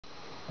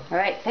All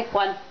right, pick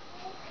one.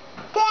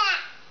 That.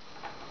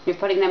 You're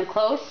putting them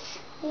close?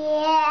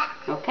 Yeah.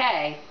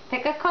 Okay,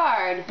 pick a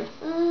card.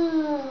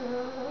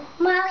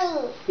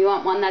 Mommy. You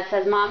want one that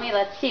says Mommy?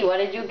 Let's see, what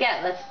did you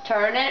get? Let's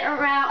turn it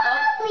around. Mommy.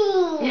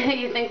 Oh.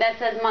 You think that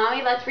says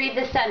Mommy? Let's read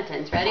the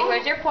sentence. Ready?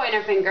 Where's your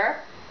pointer finger?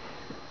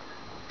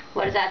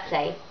 What does that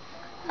say?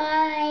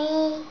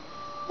 I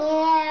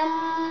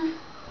am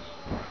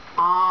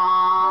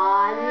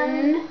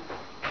on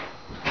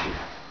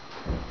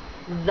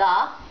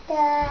the,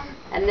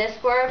 and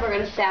this word we're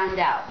going to sound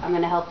out. I'm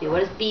going to help you.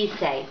 What does B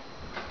say?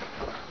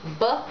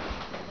 B, A,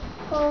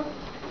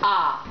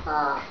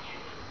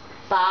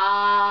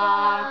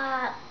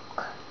 ba.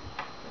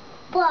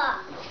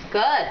 Box.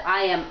 Good.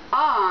 I am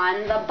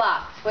on the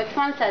box. Which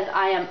one says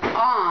I am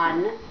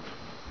on?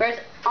 Where's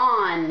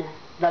on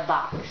the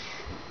box?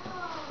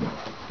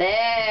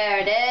 There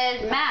it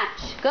is.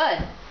 Match.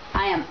 Good.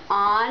 I am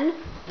on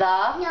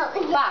the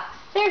box.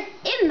 There's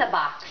in the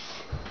box.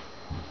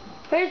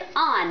 Where's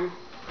on?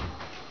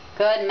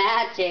 Good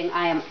matching.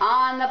 I am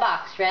on the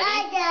box. Ready?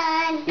 All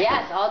done.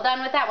 Yes, all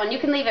done with that one. You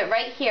can leave it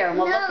right here and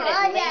we'll look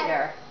at it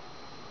later.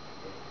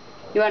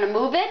 You want to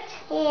move it?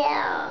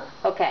 Yeah.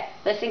 Okay.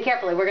 Listen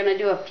carefully. We're going to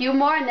do a few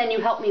more and then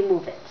you help me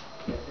move it.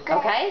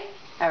 Okay?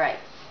 All right.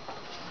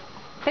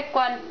 Pick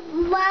one.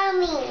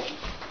 Mommy.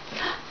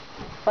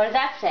 What does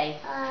that say?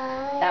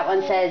 That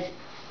one says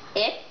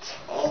it.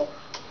 It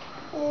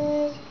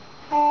is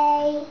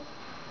a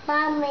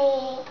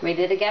mommy. Read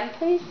it again,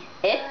 please.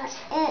 It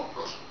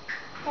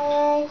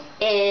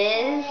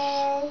is.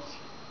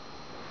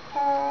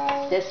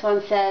 This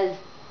one says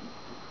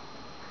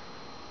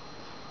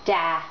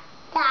dad.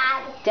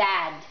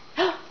 Dad.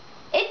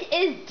 It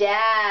is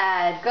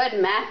Dad. Good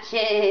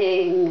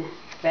matching.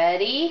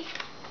 Ready?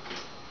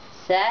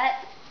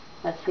 Set.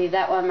 Let's leave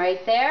that one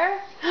right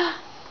there.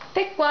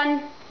 Pick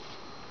one.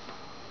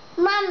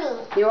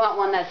 Mommy. You want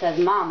one that says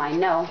Mom, I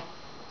know.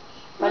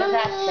 What does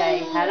that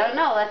say? I don't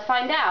know. Let's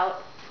find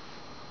out.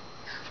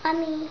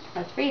 Mommy.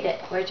 Let's read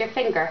it. Where's your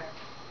finger?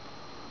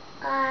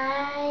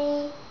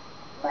 I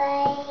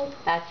wait.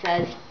 That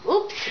says,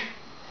 oops.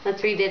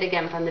 Let's read it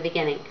again from the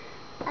beginning.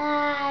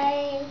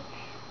 I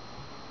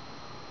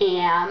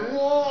am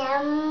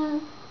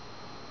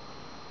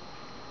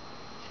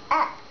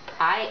up.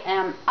 I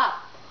am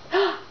up.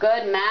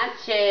 Good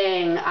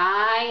matching.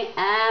 I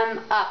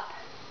am up.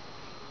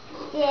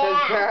 Yeah.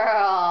 Good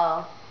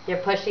girl. You're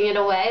pushing it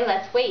away.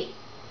 Let's wait.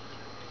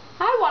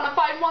 I want to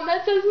find one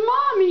that says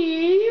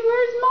Mommy.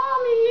 Where's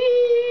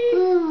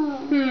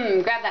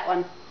Mommy? Grab that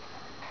one.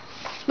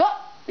 Oh,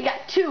 we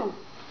got two.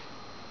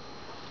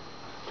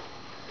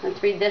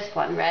 Let's read this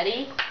one.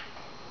 Ready?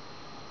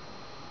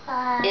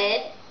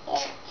 It.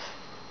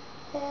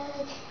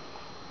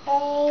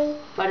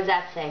 What does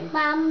that say?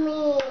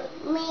 Mommy.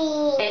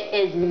 Me. It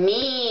is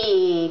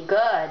me.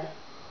 Good.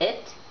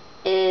 It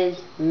is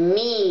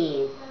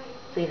me.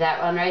 See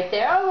that one right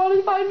there? I want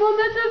to find one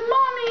that says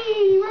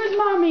Mommy. Where's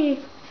Mommy?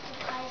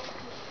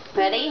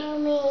 Ready?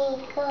 Mommy.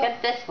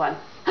 Get this one.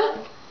 What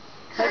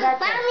does that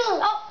say?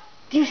 Mommy. Oh,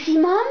 do you see,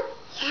 Mom?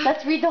 Yeah.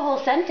 Let's read the whole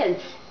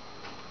sentence.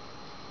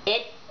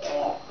 It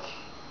is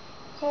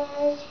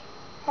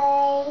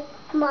a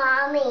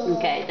mommy.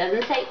 Okay, it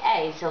doesn't say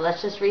A, so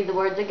let's just read the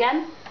words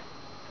again.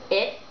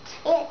 It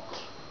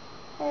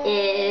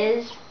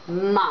is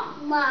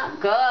Mom. Mom.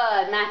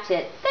 Good, match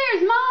it.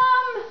 There's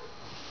Mom.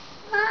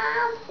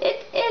 Mom.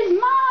 It is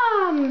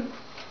Mom.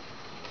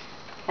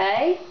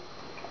 Okay.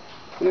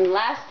 And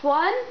last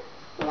one.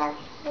 Last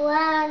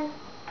one.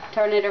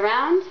 Turn it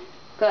around.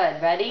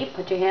 Good. Ready?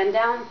 Put your hand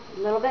down a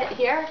little bit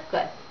here.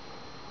 Good.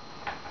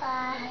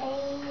 I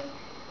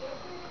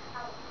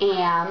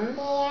am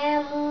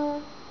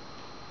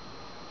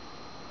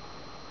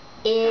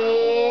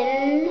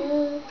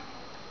in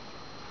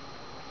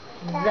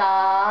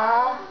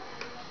the.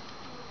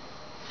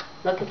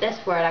 Look at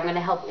this word. I'm going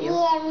to help you.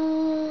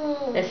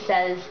 This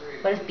says,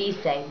 what does B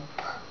say?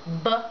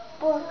 B.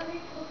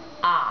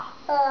 A.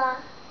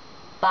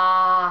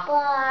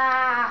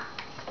 Ba.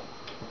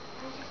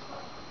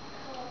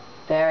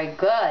 Very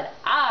good.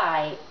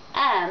 I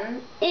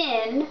am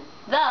in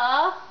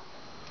the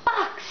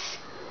box.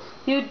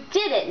 You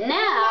did it.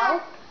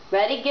 Now,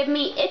 ready? Give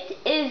me it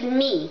is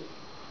me.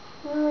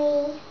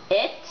 Me.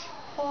 It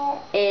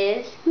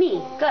is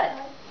me. Good.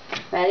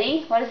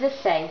 Ready? What does this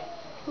say?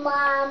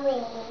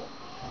 Mommy.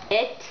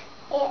 It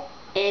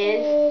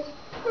is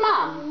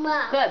Mom.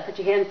 Mom. Good. Put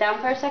your hands down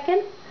for a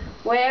second.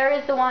 Where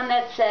is the one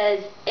that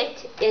says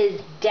it is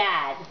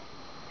Dad?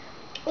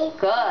 It's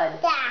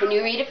Good. Dad. Can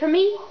you read it for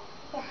me?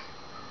 Yeah.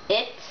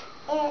 It.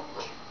 Dad.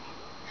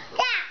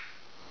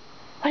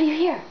 What do you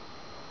hear?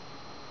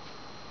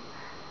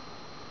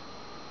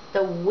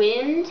 The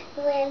wind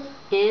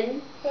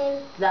in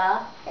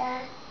the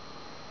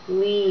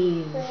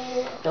leaves.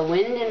 The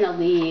wind in the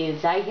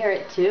leaves. I hear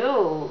it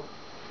too.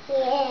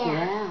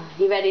 Yeah.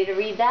 You ready to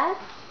read that?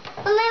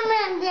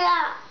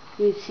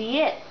 You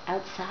see it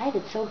outside.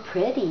 It's so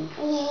pretty.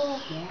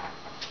 Yeah.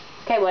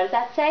 Okay, what does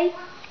that say?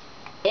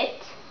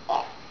 It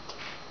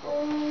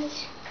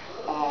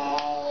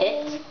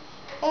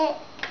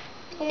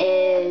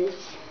is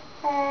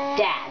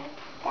Dad.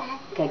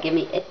 Okay, give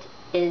me it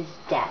is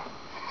Dad.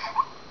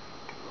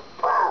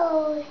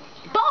 Both.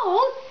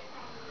 Both?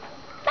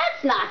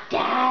 That's not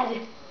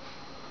Dad.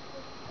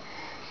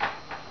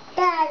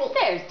 Daddy.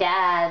 There's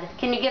Dad.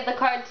 Can you give the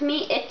card to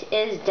me? It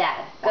is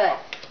Dad. Good.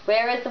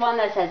 Where is the one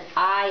that says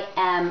I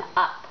am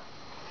up?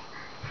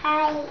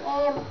 I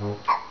am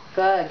up.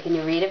 Good. Can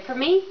you read it for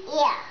me?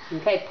 Yeah.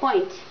 Okay,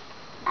 point.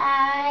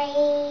 I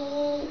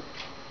am.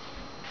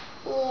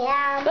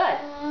 Good.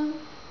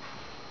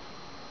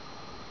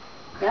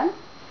 Yeah?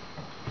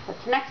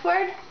 What's the next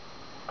word?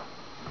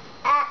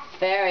 Up.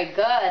 Very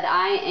good.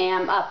 I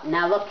am up.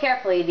 Now look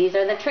carefully. These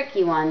are the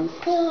tricky ones.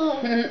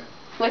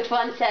 Which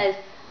one says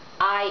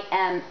I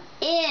am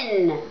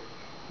in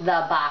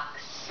the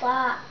box?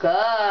 Box.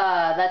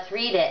 Good. Let's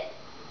read it.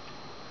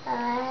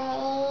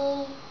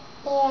 I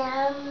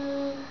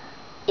am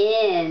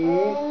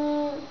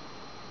In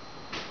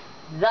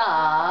the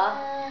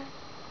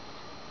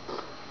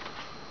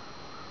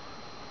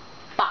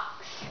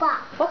box.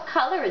 box. What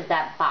color is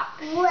that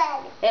box?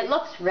 Red. It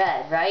looks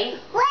red, right?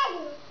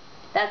 Red.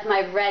 That's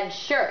my red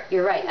shirt.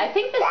 You're right. I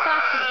think this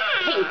box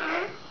is pink.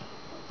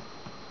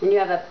 And you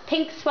have a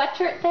pink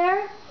sweatshirt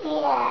there?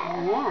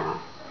 Yeah. Yeah.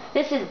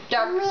 This is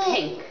dark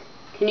pink.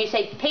 Can you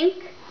say pink?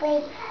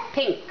 Wait.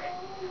 Pink.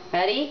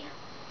 Ready?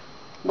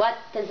 What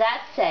does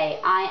that say?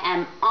 I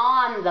am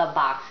on the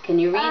box. Can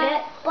you read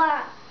it?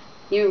 Box.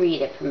 You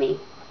read it for me.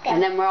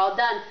 And then we're all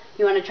done.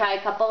 You want to try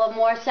a couple of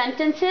more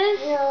sentences?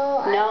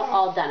 No. No?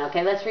 All done.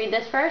 Okay, let's read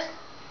this first.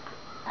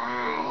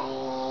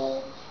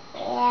 I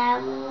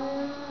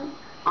am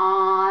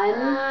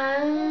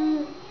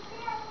On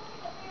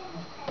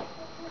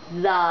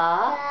the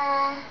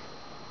the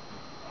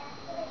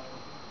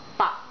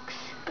box.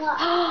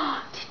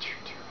 box. Did you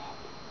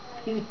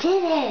do it? You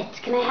did it.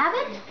 Can I have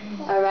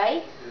it? All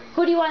right.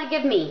 Who do you want to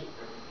give me?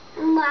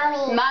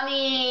 Mommy.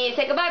 Mommy.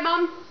 Say goodbye,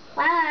 Mom.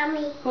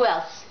 Mommy. Who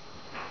else?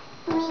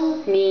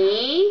 Me.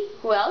 Me.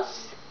 Who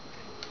else?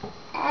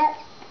 Up.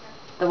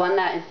 The one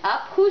that is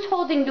up. Who's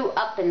holding you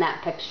up in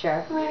that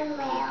picture?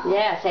 Mama.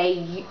 Yeah, say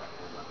you.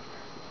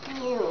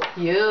 You.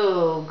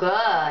 You.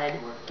 Good.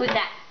 Who's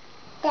that?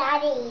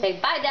 Daddy. Say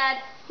bye, Dad.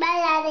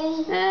 Bye,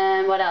 Daddy.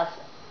 And what else?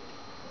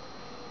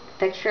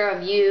 Picture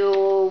of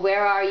you.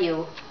 Where are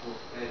you?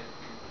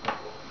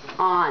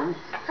 On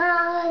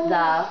On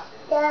the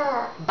the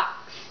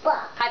box.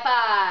 box. High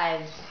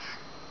fives.